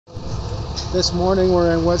This morning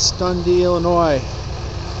we're in West Dundee, Illinois.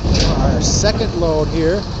 Our second load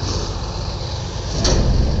here.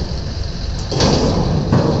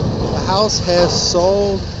 The house has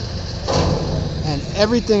sold and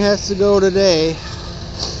everything has to go today.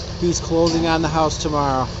 He's closing on the house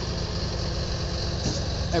tomorrow.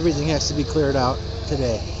 Everything has to be cleared out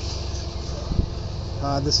today.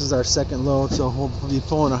 This is our second load, so we'll be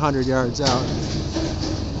pulling 100 yards out.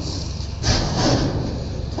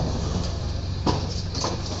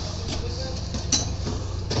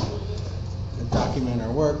 Document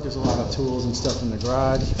our work. There's a lot of tools and stuff in the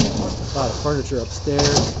garage, a lot of furniture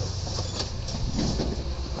upstairs,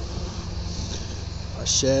 a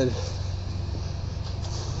shed,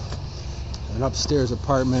 an upstairs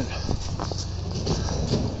apartment,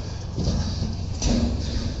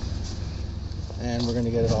 and we're going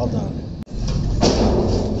to get it all done.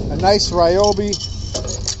 A nice Ryobi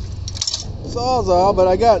Sawzall, but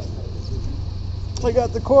I got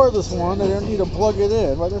the cordless one. I don't need to plug it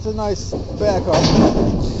in, but it's a nice backup.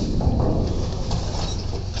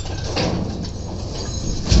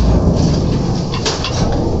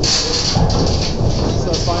 It's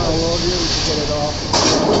our final load here. We can get it off.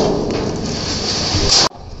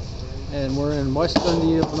 And we're in West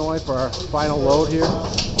Dundee, Illinois for our final load here.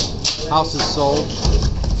 House is sold.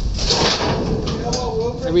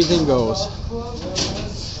 Everything goes.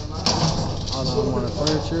 More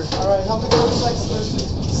furniture. Alright, help me go to the next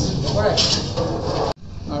one.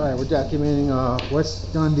 Alright, we're documenting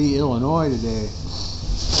West Dundee, Illinois today.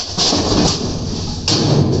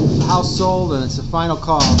 The house sold and it's the final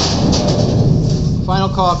call. Final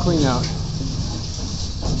call clean out.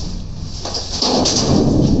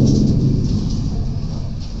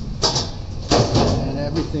 And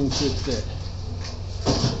everything should fit.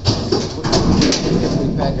 If we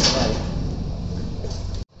pack it right.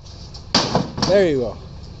 There you go.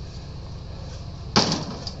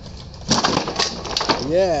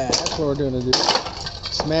 Yeah, that's what we're going to do.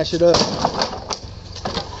 Smash it up.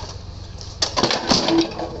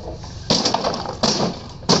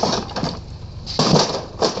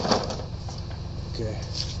 Okay.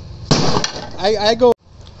 I go.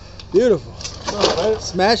 Beautiful.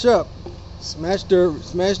 Smash up. Smashed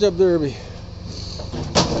up derby.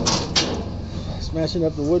 Smashing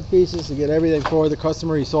up the wood pieces to get everything for the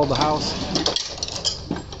customer. He sold the house.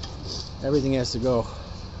 Everything has to go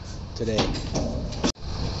today.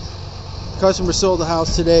 The customer sold the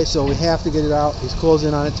house today, so we have to get it out. He's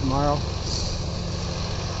closing on it tomorrow.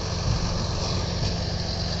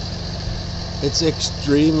 It's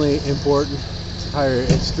extremely important to hire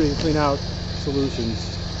Extreme Cleanout Solutions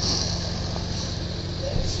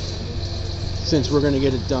since we're going to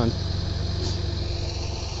get it done.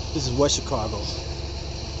 This is West Chicago.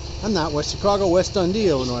 I'm not West Chicago, West Dundee,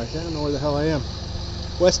 Illinois. I don't know where the hell I am.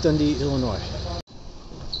 West Dundee, Illinois.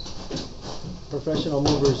 Professional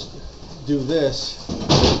movers do this.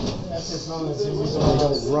 That's as long as So they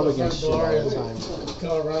don't rub against shit all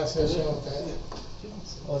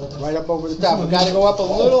the time. Right up over the top. We got to go up a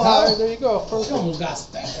little higher. There you go. There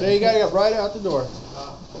you got to get right out the door.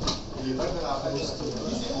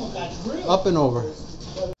 Up and over.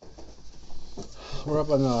 We're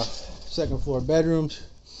up on the second floor bedrooms.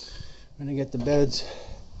 We're going to get the beds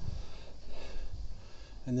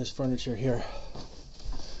and this furniture here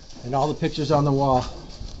and all the pictures on the wall.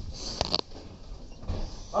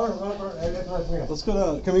 Let's go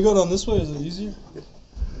down. Can we go down this way? Is it easier?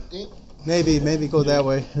 Maybe go that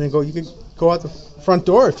way and then go. You can go out the front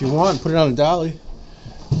door if you want. Put it on a dolly.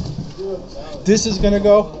 This is gonna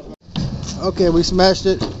go. Okay, we smashed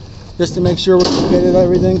it just to make sure we completed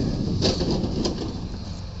everything.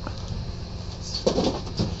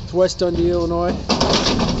 It's West Dundee, Illinois.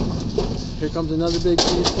 Here comes another big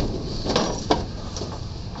piece.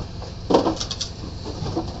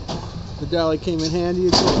 The dolly came in handy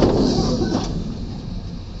again.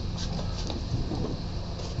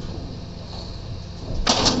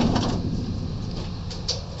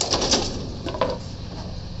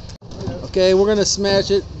 Okay, we're gonna smash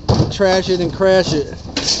it, trash it, and crash it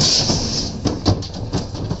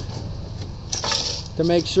to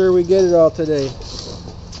make sure we get it all today.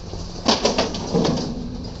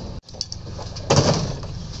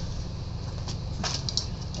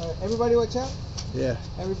 Everybody watch out? Yeah.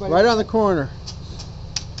 Everybody right on the corner.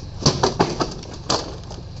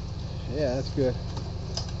 Yeah, that's good.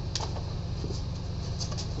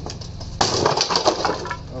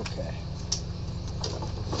 Okay.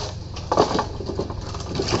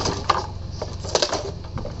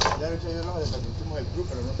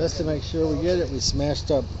 Just to make sure we get it, we smashed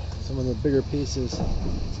up some of the bigger pieces.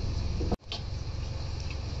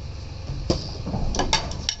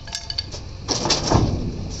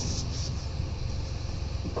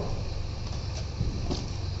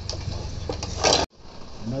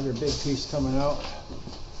 big piece coming out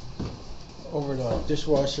over the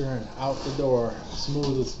dishwasher and out the door,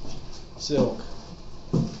 smooth as silk.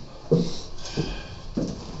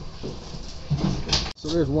 So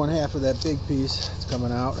there's one half of that big piece that's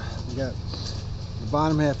coming out. We got the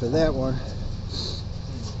bottom half of that one,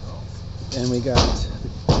 and we got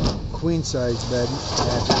the queen size bed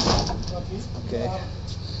mattress. Okay.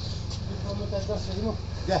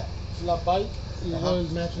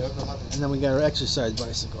 And then we got our exercise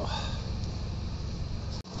bicycle.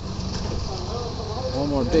 One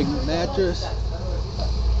more big mattress.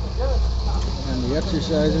 And the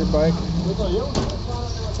exerciser bike.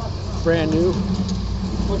 Brand new.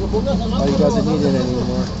 Oh, he doesn't need it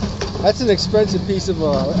anymore. That's an expensive piece of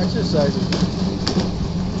exerciser.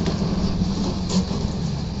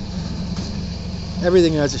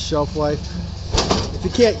 Everything has a shelf life. If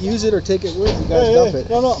you can't use it or take it with you, guys dump it.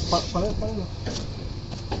 No.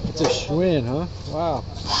 It's a Schwinn, huh? Wow.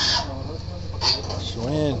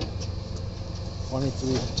 Schwinn.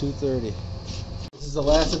 230. This is the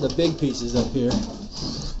last of the big pieces up here.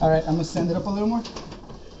 Alright, I'm gonna stand it up a little more.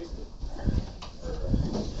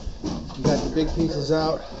 You got the big pieces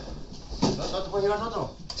out.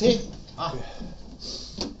 Okay,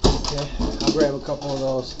 I'll grab a couple of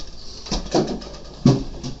those.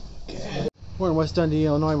 Okay. We're in West Dundee,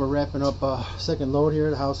 Illinois. We're wrapping up second load here.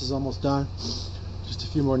 The house is almost done. Just a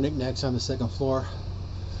few more knickknacks on the second floor,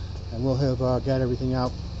 and we'll have got everything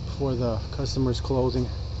out before the customer's closing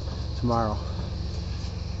tomorrow.